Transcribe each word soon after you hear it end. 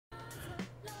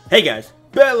Hey guys,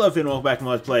 Bella and welcome back to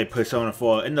Let's Play Persona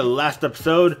 4. In the last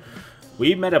episode,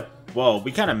 we kind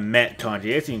of met Kanji. I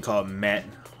guess you can call it met.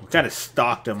 We kind of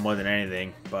stalked him more than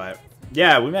anything, but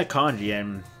yeah, we met Kanji,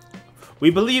 and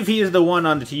we believe he is the one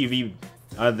on the TV,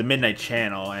 the Midnight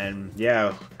Channel, and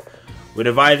yeah, we're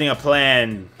devising a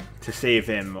plan to save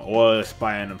him or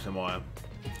spy on him some more.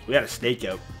 We got a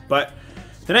stakeout, but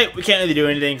tonight we can't really do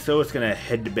anything, so we're just gonna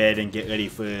head to bed and get ready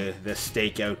for the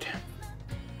stakeout.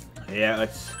 Yeah,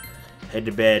 let's head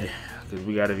to bed, because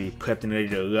we gotta be prepped and ready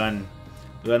to run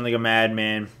like a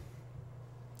madman.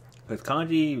 Because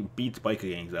Kanji beats biker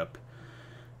gangs up,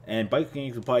 and biker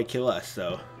gangs will probably kill us,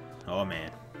 so, oh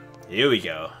man. Here we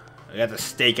go. I got the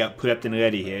stakeout prepped and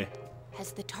ready here.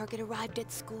 Has the target arrived at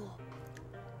school?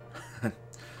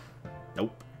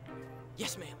 Nope.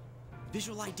 Yes, ma'am.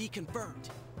 Visual ID confirmed.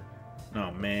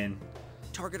 Oh man.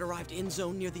 Target arrived in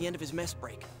zone near the end of his mess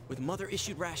break, with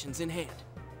mother-issued rations in hand.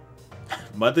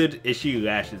 Mothered issue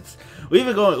rations.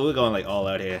 We're going like all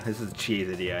out here. This is Chi's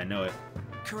idea, I know it.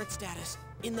 Current status,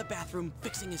 in the bathroom,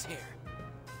 fixing his hair.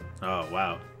 Oh,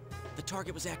 wow. The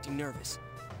target was acting nervous.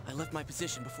 I left my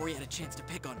position before he had a chance to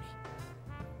pick on me.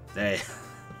 Hey.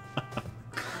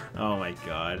 Oh my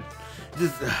god.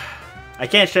 I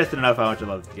can't stress it enough how much I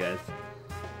love these guys.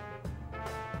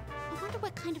 I wonder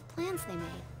what kind of plans they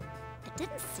made. It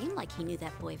didn't seem like he knew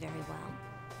that boy very well.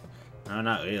 No,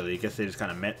 not really. I guess they just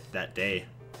kind of met that day.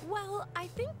 Well, I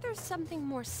think there's something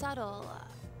more subtle.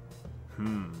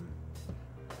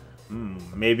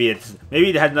 Maybe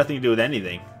it has nothing to do with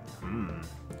anything.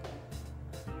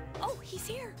 Oh, he's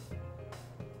here.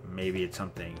 Maybe it's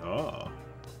something. Oh.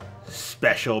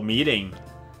 Special meeting.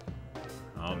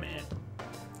 Oh, man.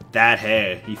 That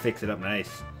hair. He fixed it up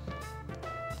nice.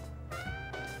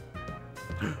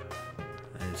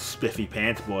 And Spiffy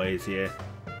Pants Boy is here.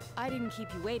 I didn't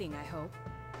keep you waiting, I hope.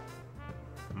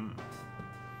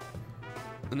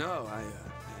 No, I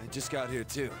just got here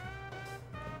too.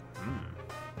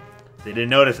 They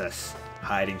didn't notice us.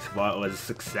 Hiding spot was a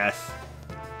success.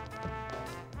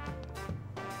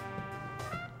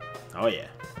 Oh yeah.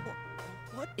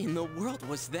 What in the world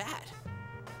was that?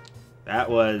 That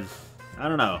was, I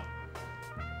don't know,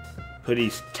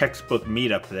 pretty textbook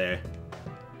meetup there.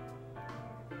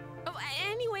 Oh,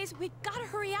 anyways, we gotta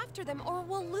hurry after them or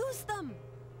we'll lose them.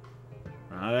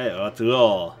 Alright, let's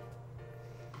roll.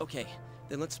 Okay,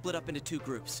 then let's split up into two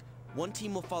groups. One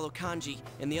team will follow Kanji,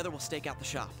 and the other will stake out the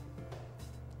shop.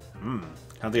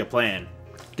 Sounds like a plan.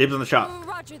 Dibs on the shop.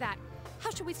 Roger that. How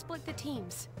should we split the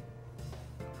teams?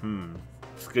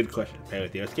 It's a good question. Pair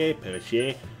with Yosuke, pair with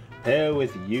Chie, pair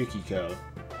with Yukiko.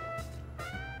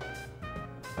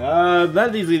 None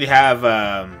of these really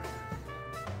have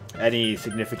any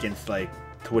significance, like,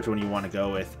 to which one you want to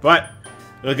go with. But,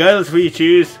 regardless of who you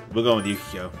choose, we're going with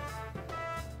Yukiko.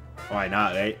 Why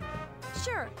not, right?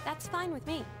 Sure, that's fine with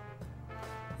me.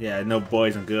 Yeah, no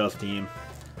boys and girls team.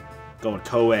 Going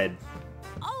co-ed.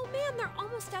 Oh man, they're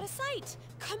almost out of sight.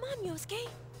 Come on, Yosuke.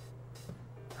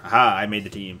 Haha, I made the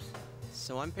teams.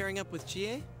 So I'm pairing up with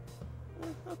Chie?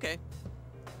 Okay.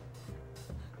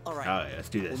 Alright. Alright, let's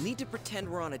do this. We'll need to pretend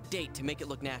we're on a date to make it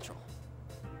look natural.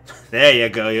 There you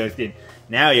go, Yosuke.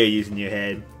 Now you're using your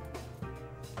head.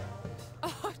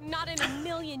 Oh, not in a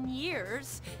million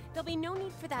years. There'll be no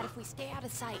need for that if we stay out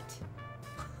of sight.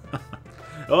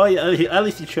 Oh, at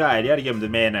least you tried. You gotta give the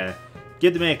man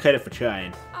credit for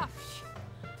trying. Oh,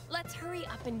 let's hurry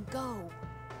up and go.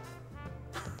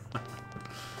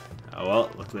 Oh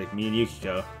well, looks like me and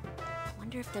Yukiko. I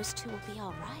wonder if those two will be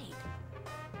alright.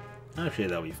 I'm sure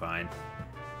they'll be fine.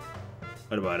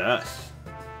 What about us?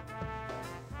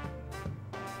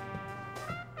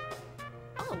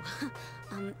 Oh,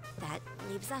 that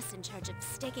leaves us in charge of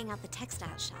staking out the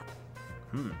textile shop.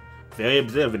 Very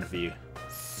observant of you.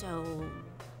 So,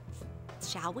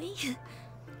 shall we?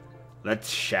 Let's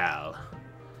shall.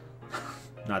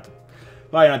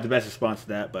 Probably not the best response to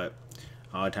that, but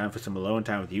time for some alone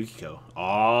time with Yukiko.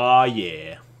 Aw,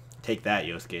 yeah. Take that,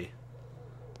 Yosuke.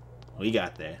 We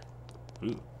got there.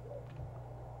 Ooh.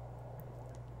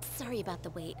 Sorry about the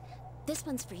wait. This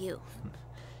one's for you.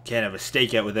 Can't have a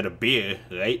stakeout without a beer,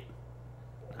 right?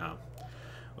 No.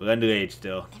 We're underage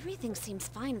still. Everything seems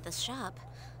fine at the shop.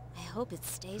 I hope it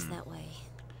stays that way.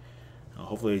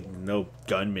 Hopefully no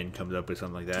gunman comes up or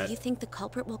something like that. Do you think the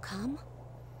culprit will come?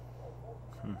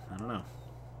 I don't know.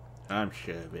 I'm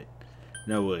sure of it.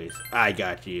 No worries. I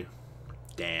got you.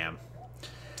 Damn.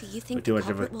 Do you think We're too the much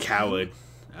of a culprit will coward.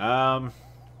 come?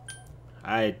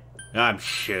 I'm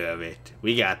sure of it.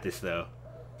 We got this though.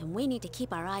 And we need to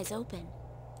keep our eyes open.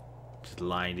 Just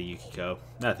lying to Yukiko.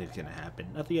 Nothing's gonna happen.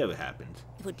 Nothing ever happens.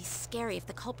 It would be scary if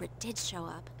the culprit did show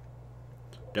up.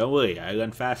 Don't worry, I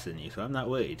run faster than you, so I'm not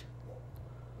worried.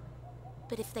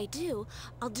 But if they do,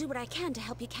 I'll do what I can to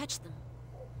help you catch them.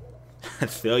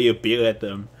 Throw your beer at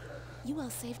them. You all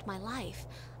saved my life.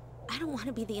 I don't want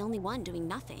to be the only one doing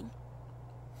nothing.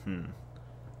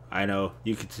 I know.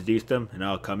 You could seduce them, and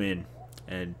I'll come in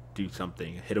and do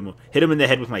something. Hit them in the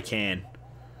head with my can.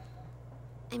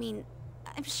 I mean,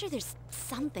 I'm sure there's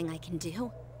something I can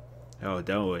do. Oh,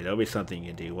 don't worry. There'll be something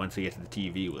you can do once we get to the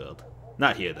TV world.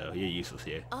 Not here, though. You're useless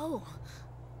here. Oh,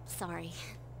 sorry.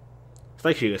 It's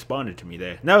like she responded to me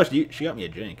there. No, she got me a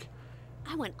drink.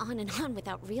 I went on and on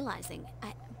without realizing.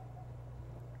 I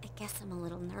guess I'm a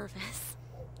little nervous.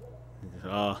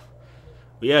 Oh,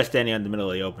 we are standing on the middle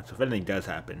of the open, so if anything does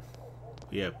happen,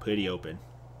 we are pretty open.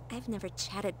 I've never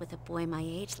chatted with a boy my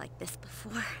age like this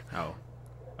before.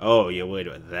 Oh, you're worried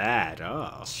about that.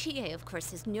 Oh. Chie, of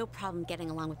course, has no problem getting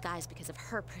along with guys because of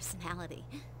her personality.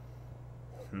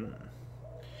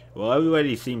 Well,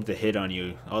 everybody seems to hit on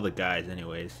you. All the guys,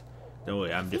 anyways. Don't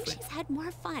worry, I'm different. I think she's had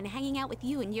more fun hanging out with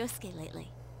you and Yosuke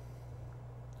lately.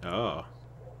 Oh.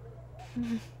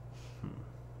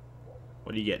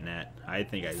 What are you getting at? I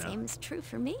think I know. Same is true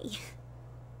for me.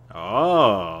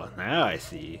 Oh, now I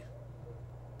see.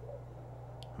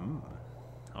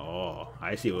 Oh,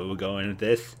 I see where we're going with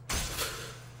this.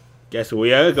 Guess where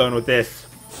we are going with this.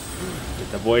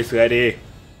 Get the voice ready.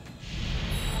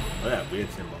 What that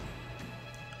weird symbol?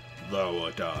 Thou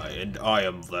art I, and I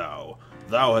am thou.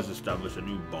 Thou hast established a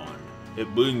new bond.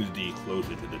 It brings thee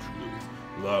closer to the truth.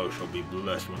 Thou shalt be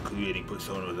blessed when creating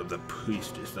personas of the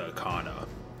priestess Arcana.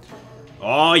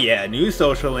 Oh yeah, new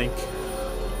social link.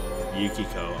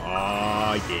 Yukiko.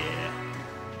 Oh yeah.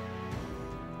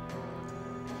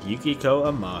 Yukiko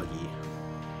Amagi.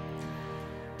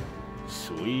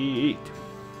 Sweet.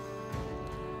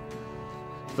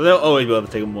 So they'll always be able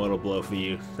to take a mortal blow for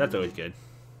you. That's always good.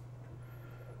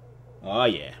 Oh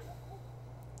yeah.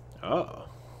 Oh.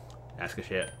 Ask a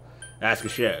shit. Ask a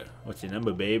shit. What's your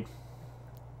number, babe?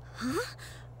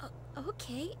 Huh?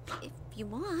 Okay, if you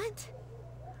want.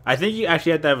 I think you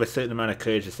actually have to have a certain amount of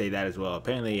courage to say that as well.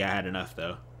 Apparently I had enough,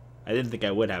 though. I didn't think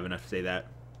I would have enough to say that.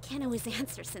 Can't always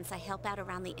answer since I help out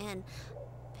around the inn,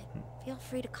 but feel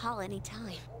free to call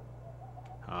anytime.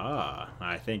 Ah,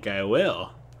 I think I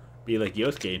will. Be like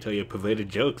Yosuke and tell you perverted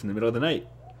jokes in the middle of the night.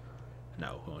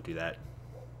 No, we won't do that.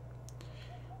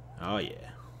 Oh yeah.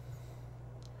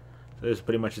 So this is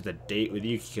pretty much just a date with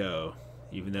Yukiko,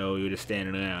 even though we were just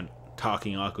standing around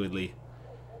talking awkwardly.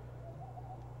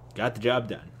 Got the job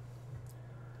done.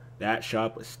 That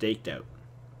shop was staked out.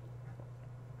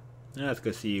 Now let's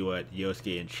go see what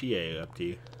Yosuke and Chie are up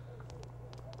to.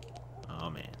 Oh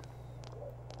man.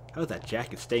 How's that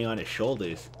jacket staying on his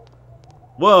shoulders?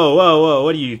 Whoa, whoa, whoa,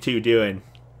 what are you two doing?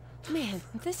 Man,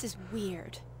 this is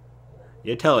weird.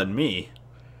 You're telling me.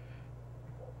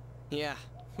 Yeah,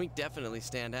 we definitely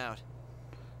stand out.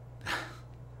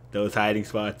 Those hiding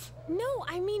spots. No,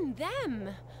 I mean them.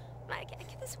 I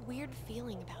get this weird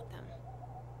feeling about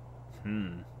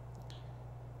them.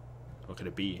 What could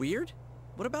it be? Weird?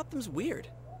 What about them's weird?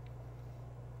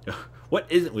 What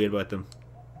isn't weird about them?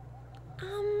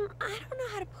 I don't know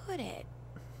how to put it.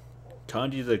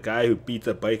 Kanji's a guy who beats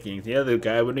up Vikings. The other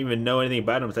guy wouldn't even know anything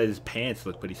about him besides his pants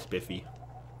look pretty spiffy.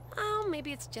 Oh,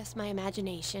 maybe it's just my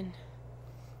imagination.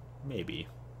 Maybe.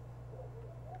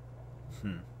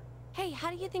 Hey,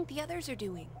 how do you think the others are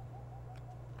doing?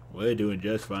 We're doing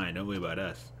just fine. Don't worry about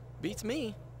us. Beats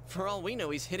me. For all we know,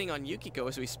 he's hitting on Yukiko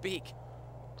as we speak.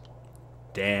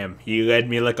 Damn, you read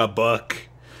me like a book.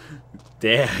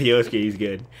 Damn, Yosuke's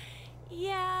good.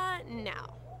 Yeah, no.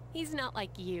 He's not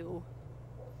like you.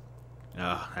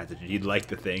 Oh, that's what you'd like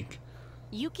to think.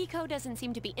 Yukiko doesn't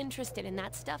seem to be interested in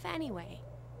that stuff anyway.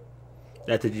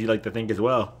 That's what you'd like to think as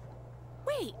well.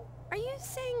 Wait, are you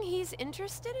saying he's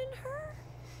interested in her?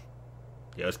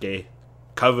 Yosuke,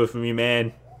 cover for me,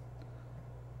 man.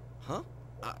 Huh?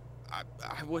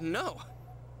 I wouldn't know.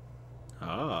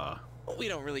 Ah. We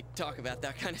don't really talk about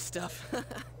that kind of stuff.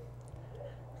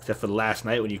 Except for last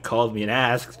night when you called me and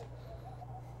asked.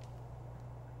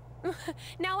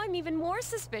 Now I'm even more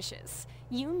suspicious.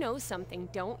 You know something,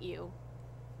 don't you?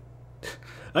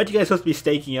 Aren't you guys supposed to be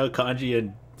staking out Kanji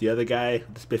and the other guy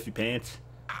with the spiffy pants?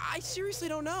 I seriously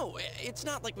don't know. It's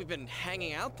not like we've been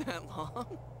hanging out that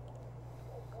long.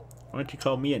 Why don't you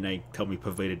call me at night and tell me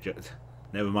perverted jokes?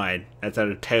 Never mind. That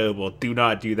sounded terrible. Do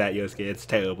not do that, Yosuke. It's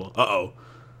terrible. Uh-oh.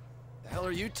 The hell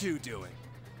are you two doing?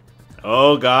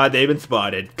 Oh god, they've been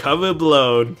spotted. Cover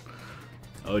blown.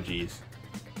 Oh jeez.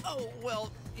 Oh,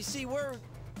 well, you see, we're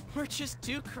just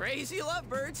two crazy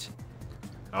lovebirds.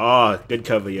 Oh, good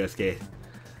cover, Yosuke.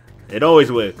 It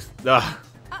always works. Ugh.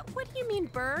 What do you mean,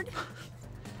 bird?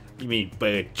 You mean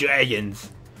bird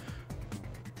dragons?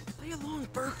 Play along,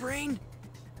 bird brain.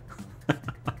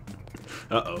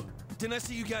 Uh-oh. Didn't I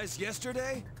see you guys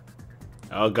yesterday?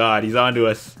 Oh god, he's on to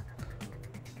us.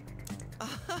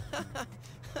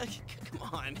 Come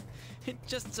on. It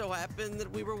just so happened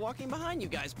that we were walking behind you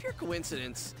guys. Pure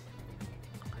coincidence.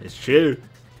 It's true.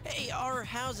 Hey, our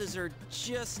houses are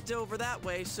just over that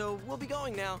way, so we'll be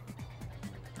going now.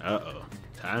 Uh-oh.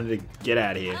 Time to get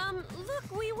out of here.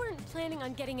 Look, we weren't planning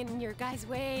on getting in your guys'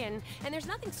 way, and there's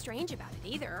nothing strange about it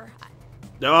either.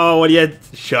 Oh, what do you...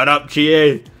 Shut up,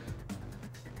 Chie.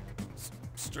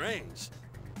 Strange.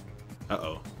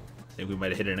 Uh-oh. I think we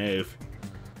might have hit a nerve.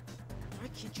 Why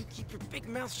can't you keep your big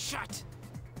mouth shut?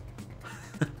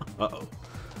 Uh-oh.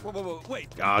 Whoa, wait.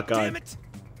 Oh, God. Damn it.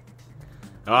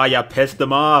 Oh, you pissed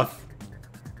them off.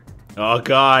 Oh,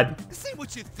 God. This ain't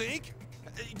what you think.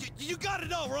 You got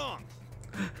it all wrong.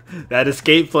 That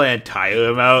escape plan. Tire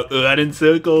him out. Run in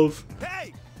circles.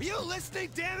 Hey, are you listening,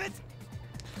 damn it?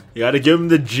 You gotta give him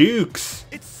the jukes.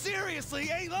 It seriously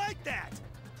ain't like that.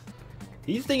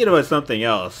 He's thinking about something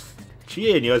else.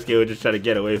 Chie and Yosuke were just trying to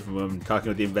get away from him, talking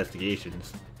with the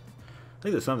investigations. I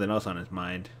think there's something else on his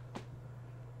mind.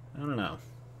 I don't know.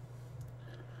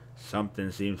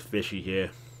 Something seems fishy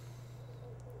here.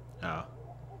 Oh.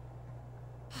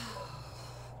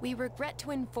 We regret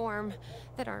to inform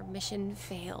that our mission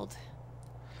failed.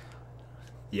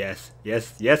 Yes,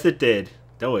 it did.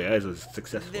 Don't worry, ours was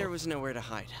successful. There was nowhere to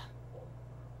hide.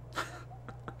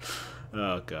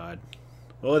 Oh, God.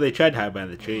 Oh, they tried to hide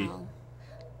behind the tree. Well,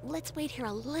 let's wait here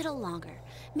a little longer.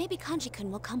 Maybe Kanji-kun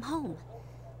will come home.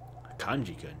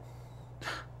 Kanji-kun.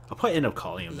 I'll probably end up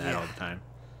calling him that all the time.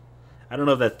 I don't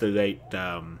know if that's the right,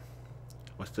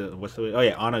 what's the oh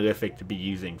yeah, honorific to be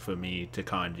using for me to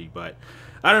Kanji, but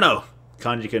I don't know.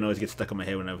 Kanji-kun always gets stuck in my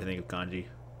head whenever I think of Kanji.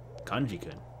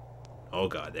 Kanji-kun. Oh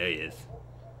god, there he is.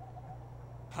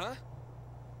 Huh?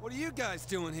 What are you guys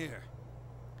doing here?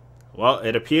 Well,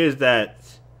 it appears that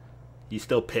he's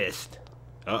still pissed.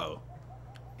 Uh-oh.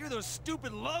 You're those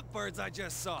stupid lovebirds I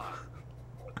just saw.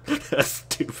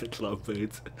 Stupid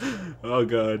lovebirds. Oh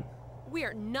god.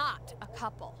 We're not a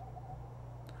couple.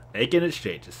 Making it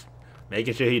straight, just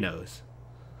making sure he knows.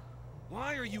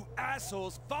 Why are you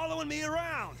assholes following me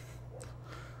around?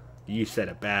 You said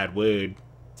a bad word.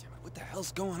 Damn it, what the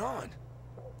hell's going on?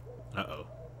 Uh-oh.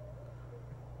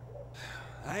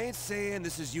 I ain't saying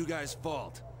this is you guys'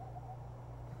 fault.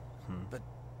 But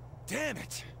damn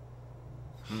it.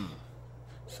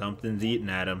 Something's eating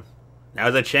at him.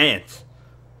 Now's a chance.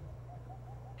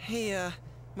 Hey,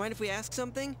 mind if we ask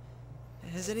something?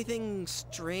 Has anything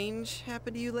strange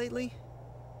happened to you lately?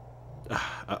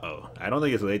 Uh-oh. I don't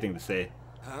think it's the right thing to say.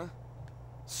 Huh?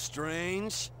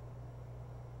 Strange?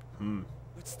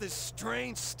 What's this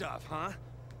strange stuff, huh?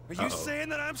 Are you saying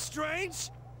that I'm strange?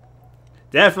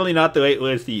 Definitely not the right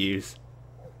words to use.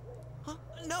 Huh?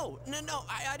 No,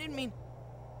 I didn't mean...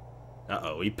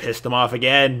 Uh-oh, we pissed him off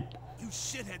again. You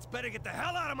shitheads better get the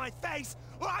hell out of my face,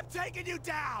 or I'm taking you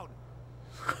down!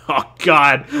 Oh,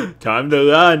 God. Time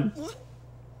to run. What?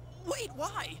 Wait,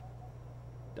 why?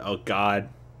 Oh, God.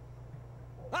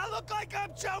 I look like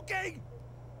I'm joking!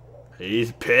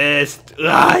 He's pissed.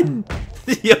 Run!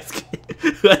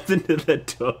 Yosuke runs into the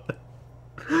door.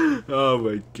 Oh,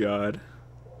 my God.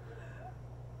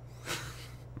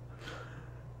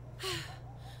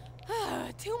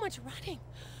 Too much running.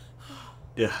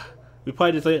 Yeah. We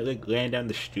probably just like ran down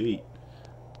the street.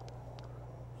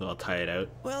 We're all tired out.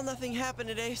 Well, nothing happened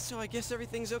today, so I guess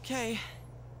everything's okay.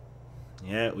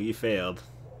 Yeah, we failed.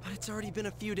 But it's already been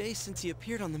a few days since he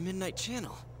appeared on the Midnight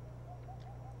Channel.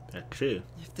 That's true.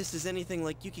 If this is anything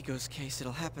like Yukiko's case,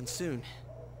 it'll happen soon.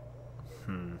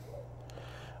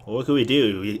 Well, what can we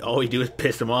do? All we do is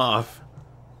piss him off.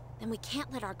 Then we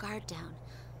can't let our guard down.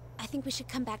 I think we should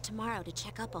come back tomorrow to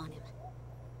check up on him.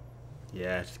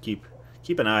 Yeah, just keep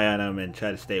an eye on him and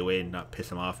try to stay away and not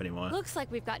piss him off anymore. Looks like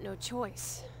we've got no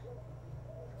choice.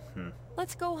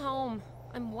 Let's go home.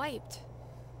 I'm wiped.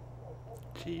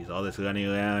 Jeez, all this running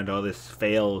around, all this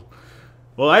fail.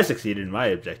 Well, I succeeded in my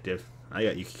objective. I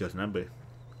got Yukiko's number.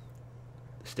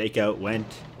 The stakeout went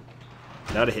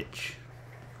without a hitch.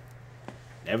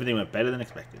 Everything went better than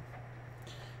expected.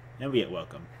 And we get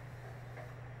welcome.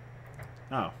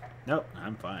 Oh, nope,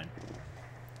 I'm fine.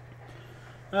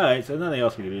 Alright, so nothing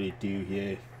else we can really do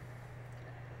here.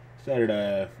 Started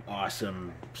a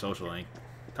awesome social link.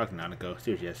 Talk to Nanako,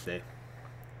 see what she has to say.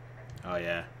 Oh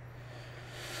yeah.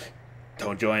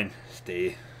 Don't join.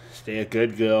 Stay a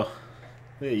good girl.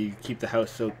 You keep the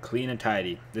house so clean and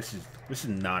tidy. This is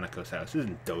Nanako's house. This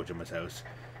isn't Dojima's house.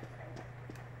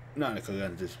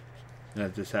 Nanako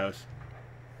runs this house.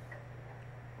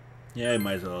 Yeah,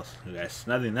 might as well. Guys,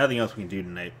 nothing else we can do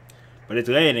tonight. But it's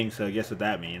raining, so guess what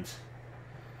that means.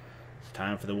 It's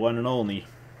time for the one and only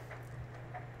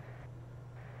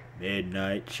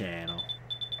Midnight Channel.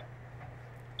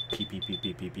 P.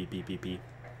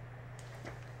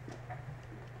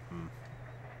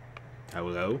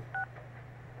 Hello?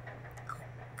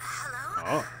 Hello?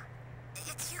 Oh.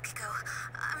 It's Yukiko.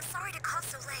 I'm sorry to call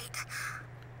so late.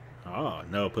 Oh,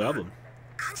 no problem.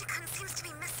 Kanji-kun seems to be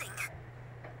missing.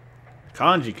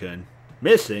 Kanji-kun?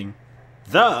 Missing?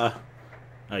 The?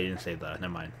 Oh, you didn't say the. Never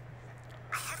mind.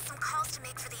 I had some calls to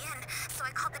make for the inn, so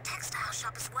I called the textile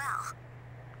shop as well.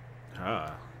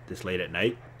 Ah, this late at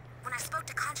night? When I spoke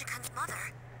to Kanji-kun's mother,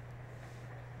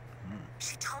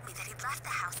 she told me that he'd left the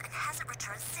house and hasn't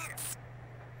returned since.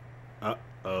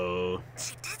 Uh-oh.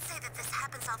 She did say that this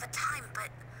happens all the time, but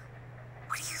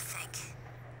what do you think?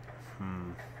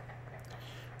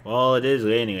 Well, it is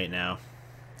raining right now.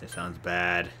 That sounds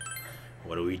bad.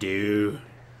 What do we do?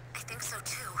 I think so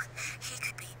too. He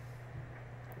could be.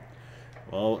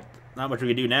 Well, not much we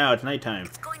can do now. It's nighttime.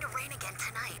 It's going to rain again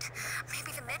tonight.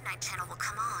 Maybe the Midnight Channel will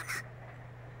come on.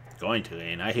 Going to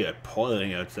rain. I hear it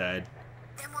pouring outside.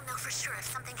 Then we'll know for sure if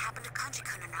something happened to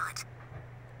Kanji-kun or not.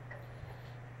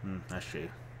 That's true.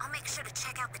 I'll make sure to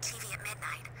check out the TV at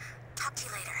midnight. Talk to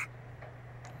you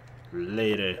later.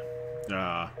 Later.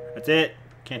 Ah, that's it.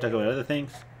 Can't talk about other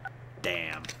things?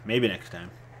 Damn. Maybe next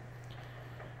time.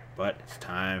 But it's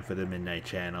time for the Midnight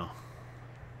Channel.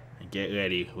 And get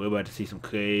ready. We're about to see some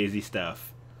crazy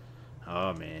stuff.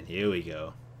 Oh man, here we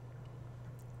go.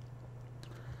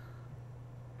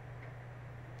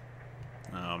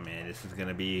 Oh man, this is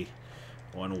gonna be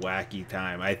one wacky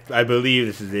time. I believe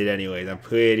this is it anyways. I'm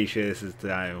pretty sure this is the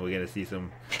time. We're gonna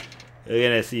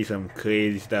see some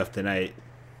crazy stuff tonight.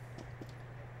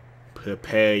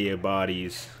 Prepare your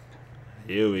bodies.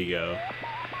 Here we go.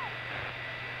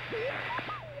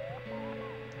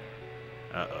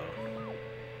 Uh-oh.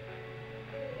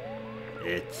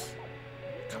 It's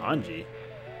Kanji.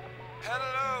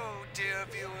 Hello, dear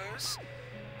viewers.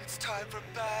 It's time for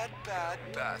Bad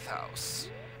Bathhouse.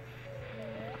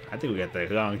 I think we got the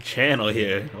wrong channel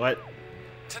here. What?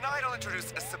 Tonight I'll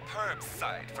introduce a superb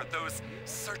sight for those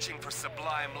searching for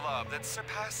sublime love that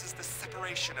surpasses the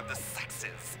separation of the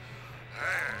sexes.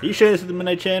 Are you sure this is the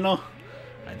Midnight Channel?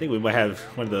 I think we might have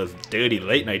one of those dirty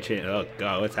late night channels. Oh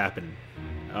god, what's happened?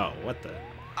 Oh, what the?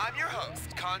 I'm your host,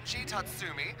 Kanji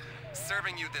Tatsumi,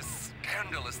 serving you this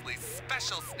scandalously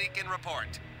special sneak-in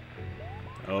report.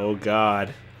 Oh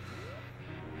god.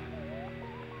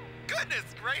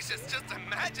 Goodness gracious, just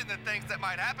imagine the things that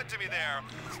might happen to me there.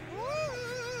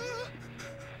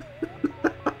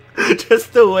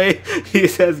 Just the way he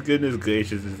says goodness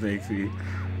gracious just makes me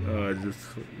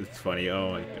it's funny.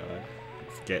 Oh my god.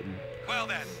 It's getting Well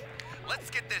then, let's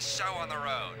get this show on the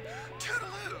road.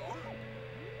 Toodaloo.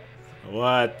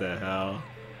 What the hell?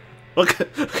 What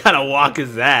kind of walk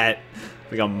is that?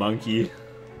 Like a monkey.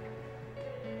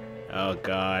 Oh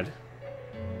god.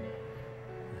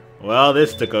 Well,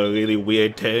 this took a really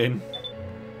weird turn.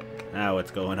 Now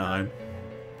what's going on?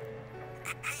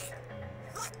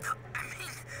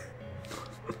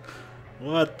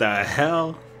 What the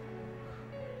hell?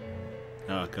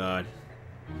 Oh god.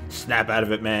 Snap out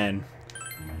of it, man.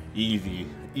 Easy.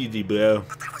 Easy, bro.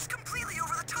 But that was completely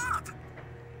over the top.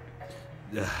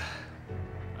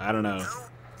 I don't know. No,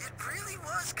 it really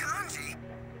was Kanji.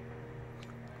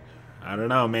 I don't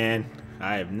know, man.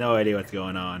 I have no idea what's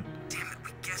going on. Damn it,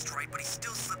 we guessed right, but he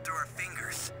still slipped through our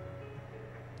fingers.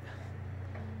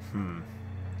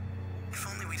 If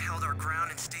only we'd held our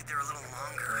ground and stayed there a little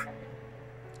longer.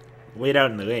 Wait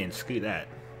out in the rain. Screw that.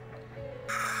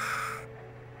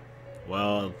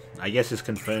 Well, I guess this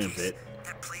confirms it.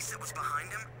 That place that was behind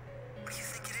him? What do you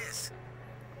think it is?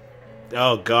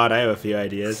 Oh god, I have a few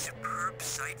ideas. Superb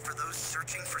sight for those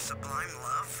searching for sublime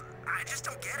love? I just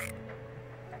don't get it.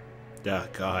 Oh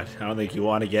god, I don't think you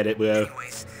want to get it, bro.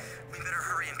 Anyways, we better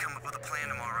hurry and come up with a plan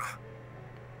tomorrow.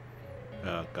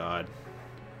 Oh god.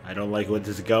 I don't like where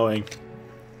this is going.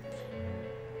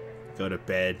 Go to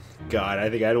bed. God, I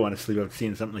think I'd want to sleep after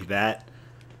seeing something like that.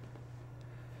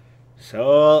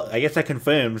 So, I guess that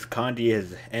confirms Kanji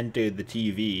has entered the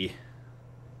TV.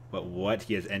 But what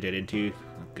he has entered into?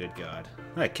 Oh, good god.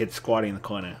 That kid's squatting in the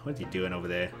corner. What's he doing over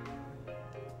there?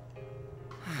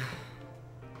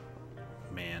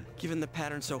 Man. Given the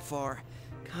pattern so far,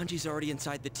 Kanji's already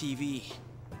inside the TV.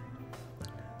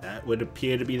 That would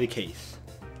appear to be the case.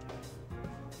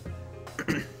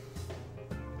 I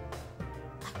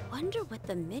wonder what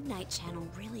the Midnight Channel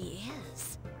really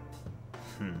is.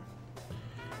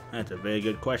 That's a very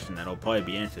good question that'll probably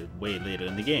be answered way later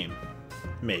in the game.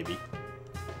 Maybe.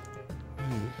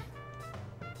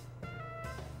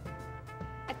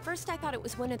 At first I thought it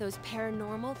was one of those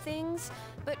paranormal things,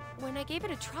 but when I gave it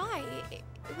a try, it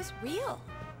was real.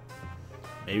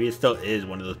 Maybe it still is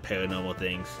one of those paranormal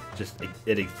things. Just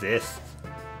it exists.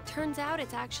 Turns out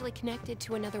it's actually connected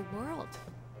to another world.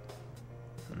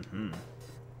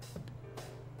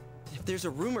 If there's a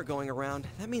rumor going around,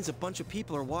 that means a bunch of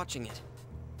people are watching it.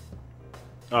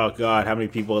 Oh god, how many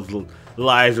people's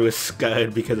lives were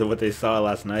scarred because of what they saw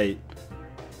last night?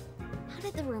 How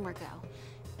did the rumor go?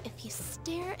 If you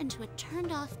stare into a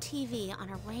turned-off TV on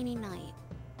a rainy night.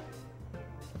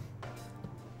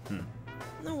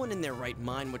 No one in their right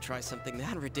mind would try something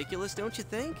that ridiculous, don't you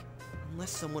think?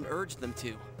 Unless someone urged them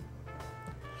to.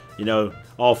 You know,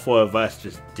 all 4 of us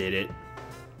just did it.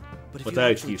 But if What's you our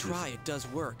actually excuses? try, it does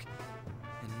work.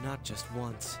 And not just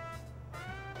once.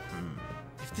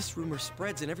 If this rumor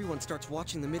spreads and everyone starts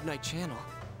watching the Midnight Channel.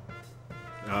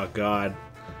 Oh god.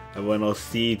 Everyone will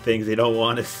see things they don't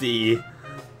want to see.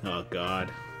 Oh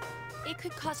god. It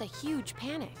could cause a huge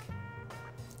panic.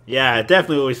 Yeah,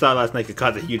 definitely what we saw last night could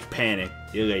cause a huge panic.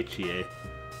 You're right, Chie.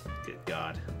 Good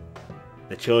god.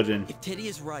 The children. If Teddy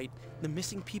is right, the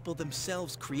missing people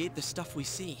themselves create the stuff we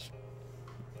see.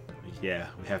 Yeah,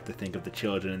 we have to think of the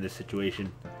children in this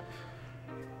situation.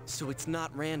 So it's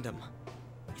not random.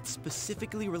 It's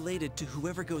specifically related to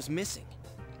whoever goes missing.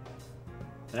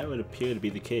 That would appear to be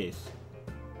the case.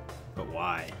 But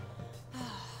why?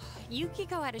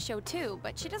 Yukiko had a show too,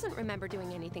 but she doesn't remember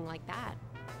doing anything like that.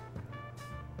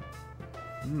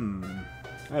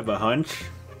 I have a hunch.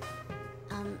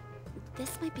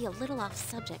 This might be a little off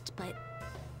subject, but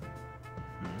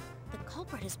the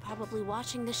culprit is probably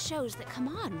watching the shows that come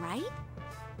on, right?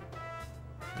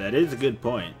 That is a good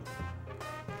point.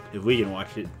 If we can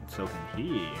watch it, so can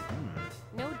he.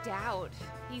 No doubt.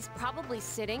 He's probably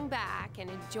sitting back and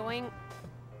enjoying...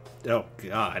 Oh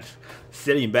god.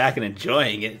 Sitting back and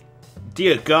enjoying it.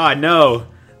 Dear god, no.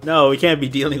 No, we can't be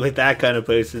dealing with that kind of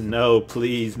person. No,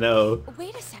 please, no.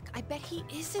 Wait a sec, I bet he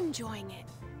is enjoying it.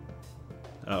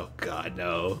 Oh god,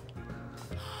 no.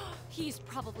 He's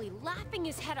probably laughing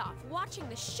his head off watching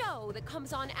the show that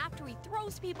comes on after he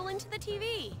throws people into the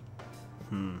TV.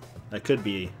 That could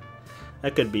be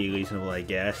reasonable, I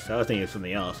guess. I was thinking of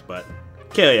something else, but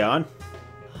carry on.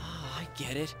 Oh, I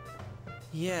get it.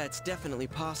 Yeah, it's definitely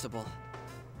possible.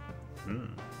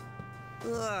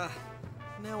 Ugh.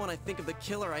 Now when I think of the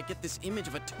killer, I get this image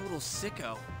of a total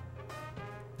sicko.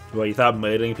 Well, you thought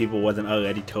murdering people wasn't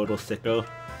already total sicko?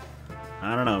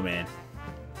 I don't know, man.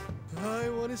 I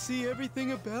want to see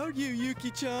everything about you,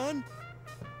 Yuki-chan.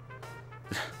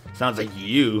 Sounds like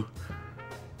you.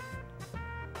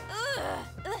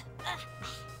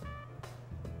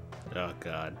 Oh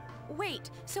god.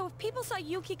 Wait, so if people saw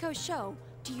Yukiko's show,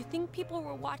 do you think people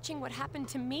were watching what happened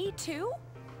to me too?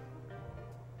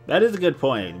 That is a good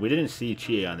point. We didn't see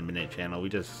Chie on the Midnight Channel.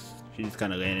 She just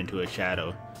kind of ran into a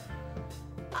shadow.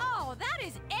 Oh, that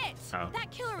is it! Oh. That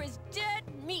killer is dead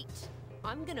meat.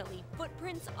 I'm gonna leave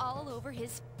footprints all over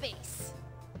his face.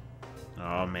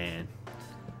 Oh man.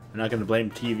 We're not gonna blame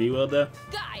TV World though?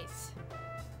 Guys!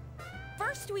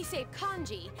 First we save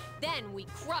Kanji, then we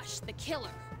crush the killer.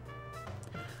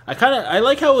 I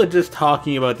like how we're just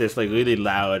talking about this like really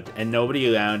loud and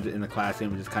nobody around in the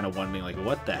classroom is just kind of wondering like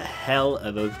what the hell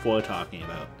are those 4 talking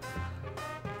about?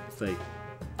 It's like,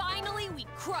 Finally we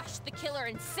crush the killer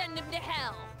and send him to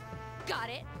hell. Got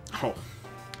it? oh,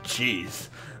 jeez.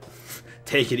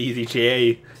 Take it easy,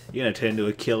 Chie. You're gonna turn into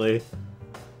a killer.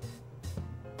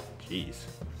 Jeez.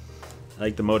 I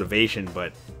like the motivation,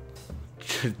 but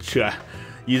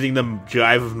using the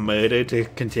drive of murder to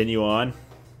continue on,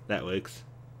 that works.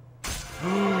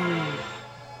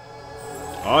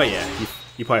 Oh yeah,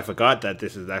 you probably forgot that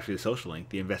this is actually a Social Link,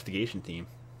 the investigation team.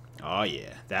 Oh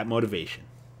yeah, that motivation.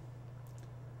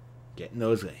 Getting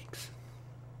those links.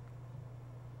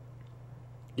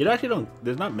 You actually don't,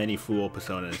 there's not many Fool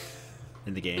Personas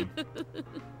in the game.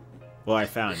 Well, I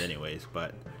found anyways,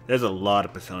 but there's a lot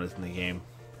of Personas in the game.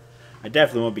 I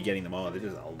definitely won't be getting them all, there's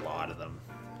just a lot of them.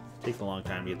 It takes a long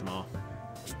time to get them all.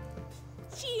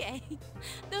 Chie,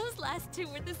 those last 2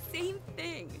 were the same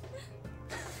thing.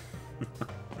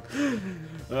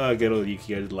 Oh, good old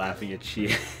Yukio is laughing at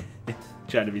Chie.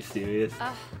 Trying to be serious.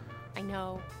 I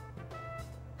know.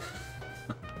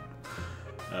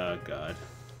 Oh, God.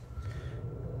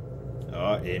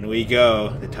 Oh, in we go.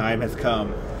 The time has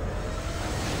come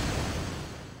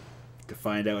to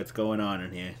find out what's going on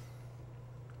in here.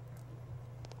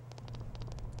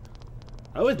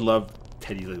 I always love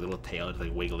Teddy's like little tail just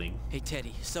like wiggling. Hey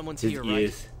Teddy, someone's His here,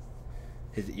 ears, right?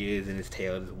 his ears and his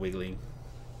tail just wiggling.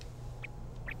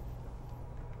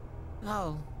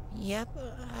 Oh, yep,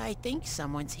 I think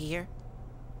someone's here.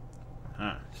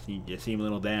 Huh. You seem a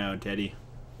little down, Teddy.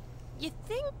 You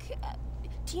think...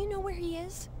 do you know where he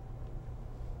is?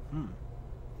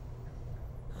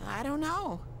 I don't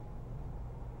know.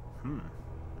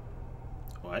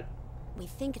 What? We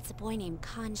think it's a boy named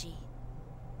Kanji.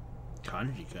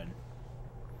 Kanji-kun?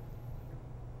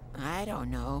 I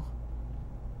don't know.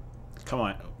 Come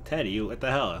on, Teddy, what the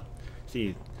hell?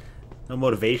 See, no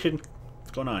motivation?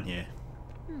 What's going on here?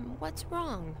 What's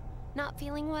wrong? Not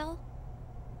feeling well?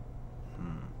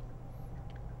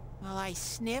 Well, I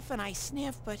sniff and I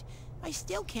sniff, but I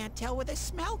still can't tell where the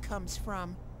smell comes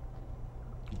from.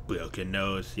 Broken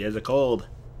nose. He has a cold.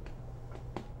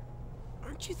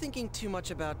 Aren't you thinking too much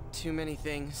about too many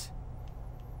things?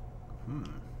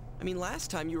 I mean, last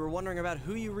time you were wondering about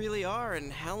who you really are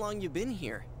and how long you've been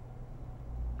here.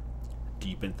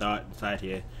 Deep in thought inside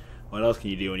here. What else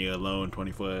can you do when you're alone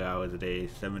 24 hours a day,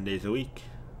 7 days a week?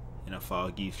 In a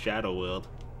foggy shadow world.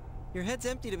 Your head's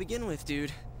empty to begin with,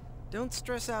 dude. Don't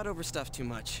stress out over stuff too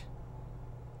much.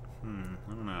 I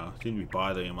don't know. Seems to be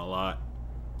bothering him a lot.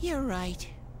 You're right.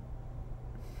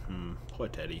 Poor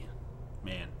Teddy.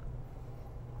 Man.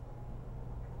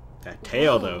 That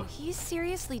tail, Whoa, though. He's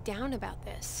seriously down about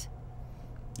this.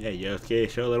 Yeah, you're okay.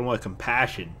 Show a little more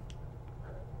compassion.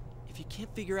 If you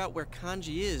can't figure out where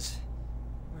Kanji is,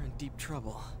 we're in deep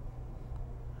trouble.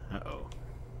 Uh-oh.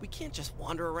 We can't just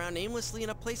wander around aimlessly in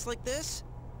a place like this.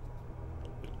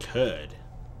 We could.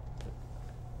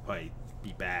 Probably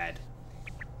be bad.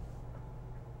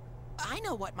 I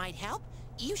know what might help.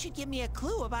 You should give me a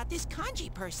clue about this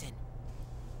Kanji person.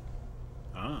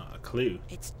 Ah, a clue.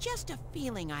 It's just a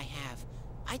feeling I have.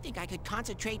 I think I could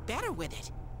concentrate better with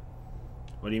it.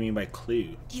 What do you mean by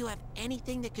clue? Do you have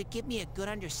anything that could give me a good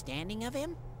understanding of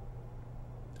him?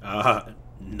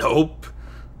 Nope.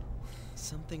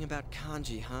 Something about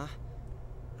Kanji, huh?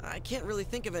 I can't really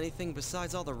think of anything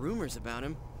besides all the rumors about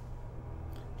him.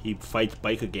 He fights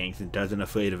biker gangs and doesn't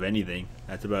afraid of anything.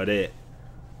 That's about it.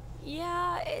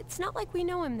 Yeah, it's not like we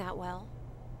know him that well.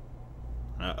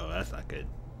 Uh-oh, that's not good.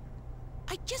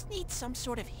 I just need some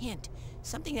sort of hint.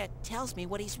 Something that tells me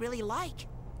what he's really like.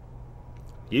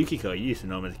 Yukiko, you used to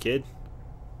know him as a kid.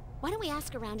 Why don't we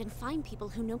ask around and find people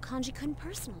who know Kanji-kun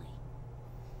personally?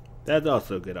 That's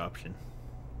also a good option.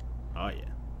 Oh, yeah.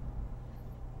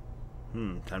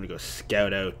 Time to go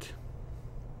scout out.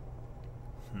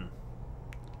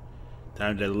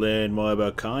 Time to learn more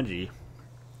about Kanji.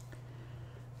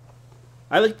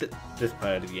 I like this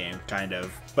part of the game, kind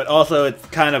of. But also, it's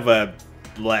kind of a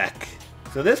black.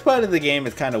 So this part of the game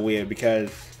is kind of weird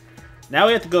because now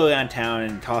we have to go around town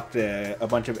and talk to a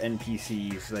bunch of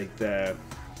NPCs, like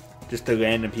just the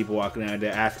random people walking around to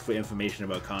ask for information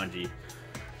about Kanji.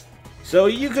 So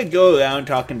you could go around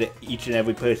talking to each and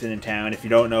every person in town if you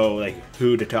don't know like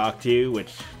who to talk to,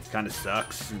 which kind of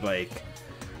sucks. Like,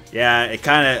 yeah, it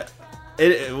kind of.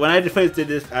 When I first did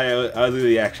this, I was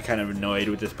really actually kind of annoyed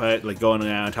with this part, like going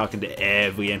around talking to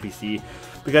every NPC,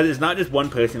 because it's not just one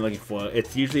person looking for it.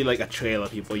 It's usually like a trail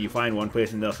of people. You find one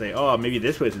person, they'll say, oh, maybe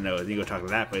this person knows, and you go talk to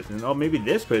that person. Oh, maybe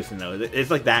this person knows. It's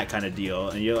like that kind of deal,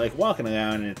 and you're like walking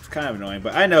around, and it's kind of annoying.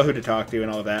 But I know who to talk to and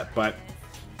all that, but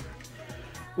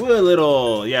we're getting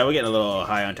a little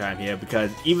high on time here,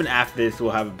 because even after this, we'll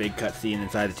have a big cutscene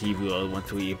inside the TV world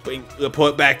once we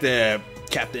report back to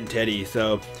Captain Teddy.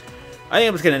 So I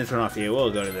am just gonna end this one off here.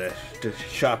 We'll go to the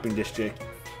shopping district.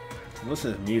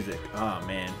 Listen to the music. Oh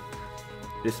man,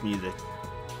 this music.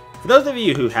 For those of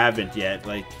you who haven't yet,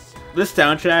 like this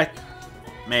soundtrack,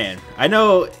 man, I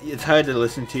know it's hard to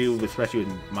listen to, especially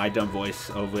with my dumb voice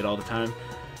over it all the time.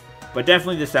 But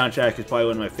definitely the soundtrack is probably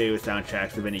one of my favorite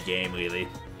soundtracks of any game, really.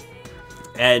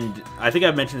 And I think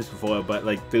I've mentioned this before, but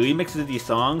like the remixes of these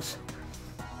songs,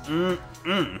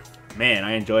 man,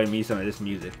 I enjoy me some of this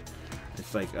music.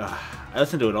 It's like, I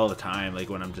listen to it all the time, like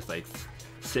when I'm just like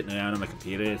sitting around on my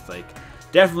computer. It's like,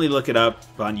 definitely look it up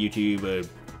on YouTube or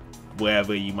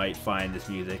wherever you might find this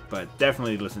music, but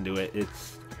definitely listen to it.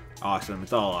 It's awesome.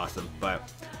 It's all awesome.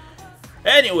 But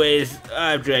anyways,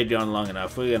 I've dragged you on long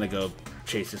enough. We're gonna go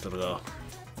chase this little girl.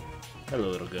 Hello,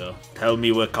 little girl. Tell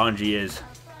me where Kanji is.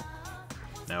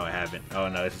 No, I haven't. Oh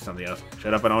no, this is something else.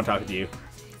 Shut up, I don't want to talk to you.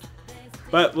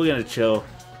 But we're gonna chill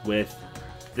with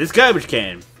this garbage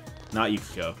can. Not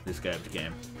Yukiko, this garbage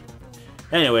can.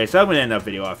 Anyway, so I'm gonna end that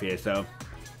video off here. So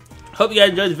hope you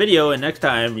guys enjoyed the video, and next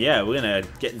time, yeah, we're gonna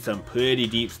get in some pretty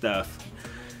deep stuff.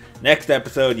 Next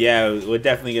episode, yeah, we're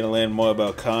definitely gonna learn more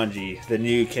about Kanji, the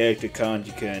new character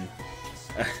Kanji-kun.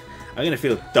 I'm gonna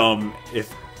feel dumb if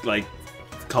like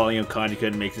calling him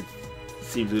Kanji-kun makes it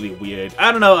seem really weird.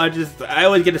 I don't know. I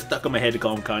always get it stuck in my head to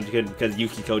call him Kanji-kun because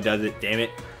Yukiko does it. Damn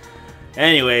it.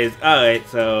 Anyways, all right.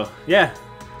 So yeah,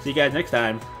 see you guys next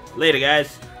time. Later,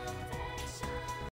 guys.